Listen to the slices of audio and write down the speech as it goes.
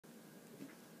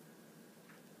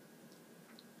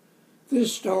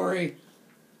This story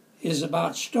is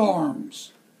about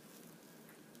storms.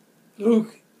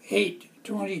 Luke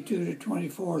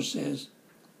 8:22-24 says,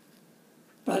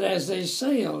 "But as they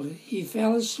sailed, he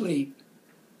fell asleep,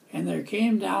 and there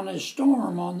came down a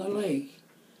storm on the lake,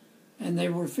 and they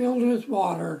were filled with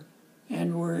water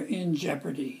and were in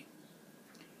jeopardy.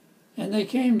 And they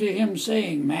came to him,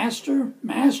 saying, 'Master,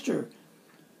 Master,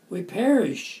 we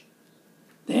perish.'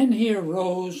 Then he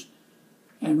arose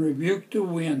and rebuked the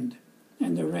wind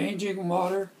and the raging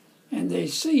water, and they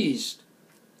ceased,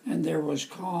 and there was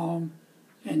calm.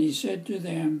 And he said to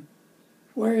them,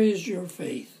 'Where is your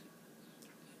faith?'"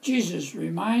 Jesus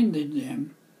reminded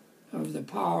them of the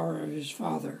power of his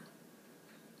Father.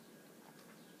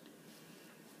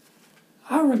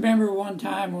 I remember one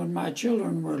time when my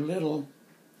children were little.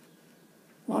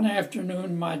 One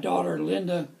afternoon, my daughter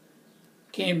Linda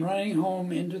came running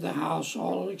home into the house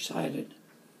all excited.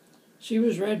 She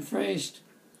was red-faced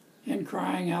and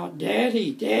crying out,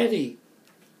 "Daddy, Daddy,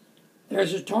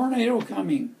 there's a tornado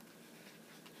coming."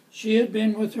 She had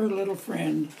been with her little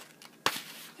friend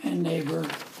and neighbor,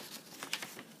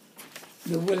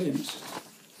 the Williams.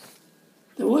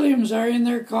 "The Williams are in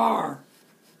their car,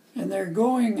 and they're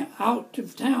going out to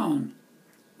town.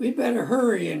 We'd better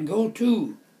hurry and go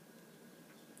too."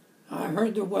 I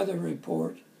heard the weather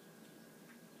report,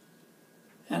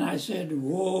 and I said,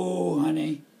 "Whoa,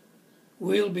 honey,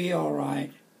 we'll be all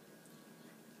right.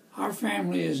 Our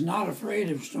family is not afraid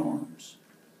of storms.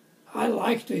 I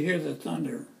like to hear the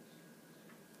thunder."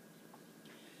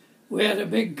 We had a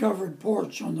big covered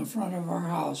porch on the front of our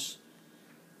house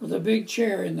with a big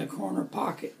chair in the corner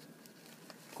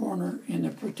in the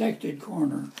protected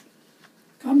corner.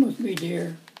 "Come with me,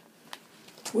 dear.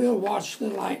 We'll watch the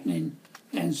lightning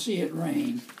and see it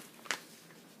rain."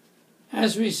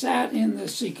 As we sat in the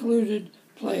secluded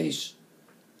place,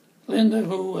 Linda,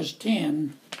 who was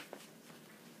 10,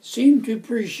 seemed to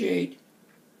appreciate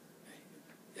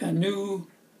a new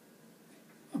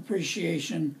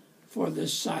appreciation for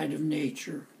this side of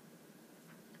nature.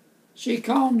 She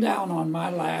calmed down on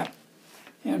my lap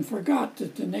and forgot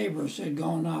that the neighbors had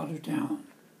gone out of town.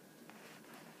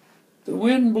 The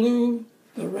wind blew,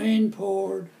 the rain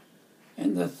poured,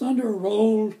 and the thunder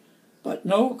rolled, but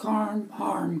no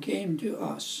harm came to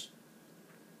us.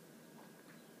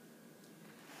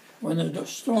 When the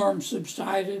storm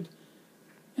subsided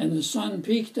and the sun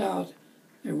peeked out,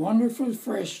 a wonderful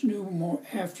fresh new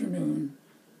afternoon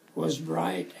was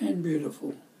bright and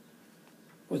beautiful,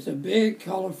 with a big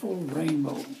colorful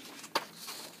rainbow.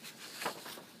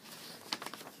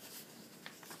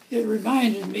 It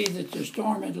reminded me that the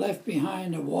storm had left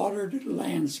behind a watered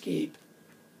landscape.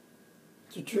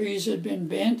 The trees had been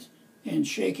bent and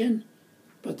shaken,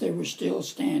 but they were still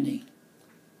standing.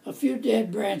 A few dead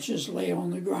branches lay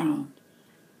on the ground,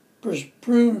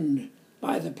 pruned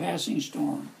by the passing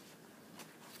storm.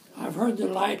 I've heard the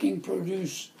lightning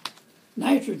produce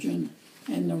nitrogen,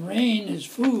 and the rain is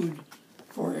food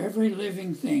for every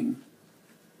living thing.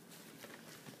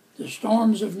 The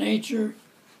storms of nature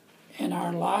in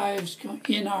our lives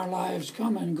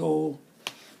come and go,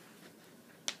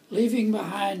 leaving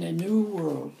behind a new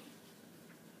world.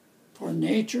 For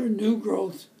nature, new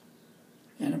growth,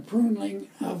 and a pruning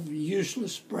of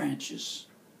useless branches.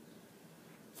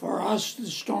 For us, the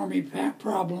stormy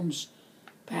problems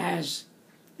pass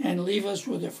and leave us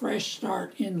with a fresh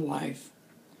start in life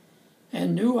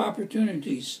and new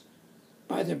opportunities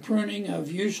by the pruning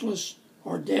of useless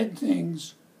or dead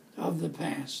things of the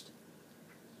past.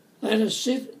 Let us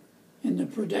sit in the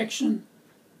protection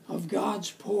of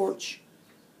God's porch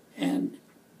and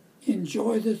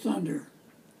enjoy the thunder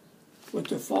with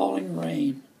the falling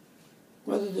rain,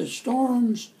 whether the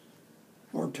storms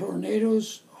or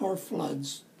tornadoes or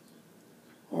floods,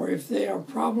 or if they are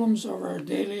problems of our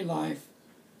daily life.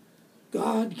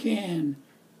 God can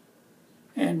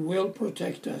and will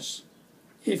protect us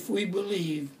if we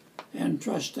believe and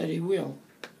trust that he will.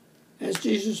 As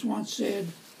Jesus once said,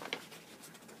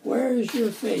 "Where is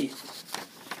your faith?"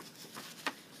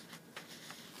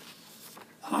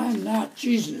 I'm not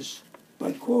Jesus,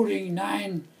 but quoting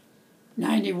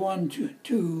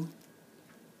 91:2,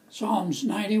 Psalms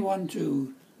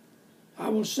 91:2, I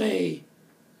will say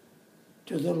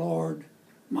to the Lord,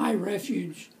 "My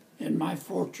refuge and my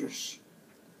fortress,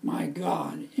 my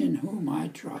God in whom I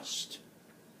trust."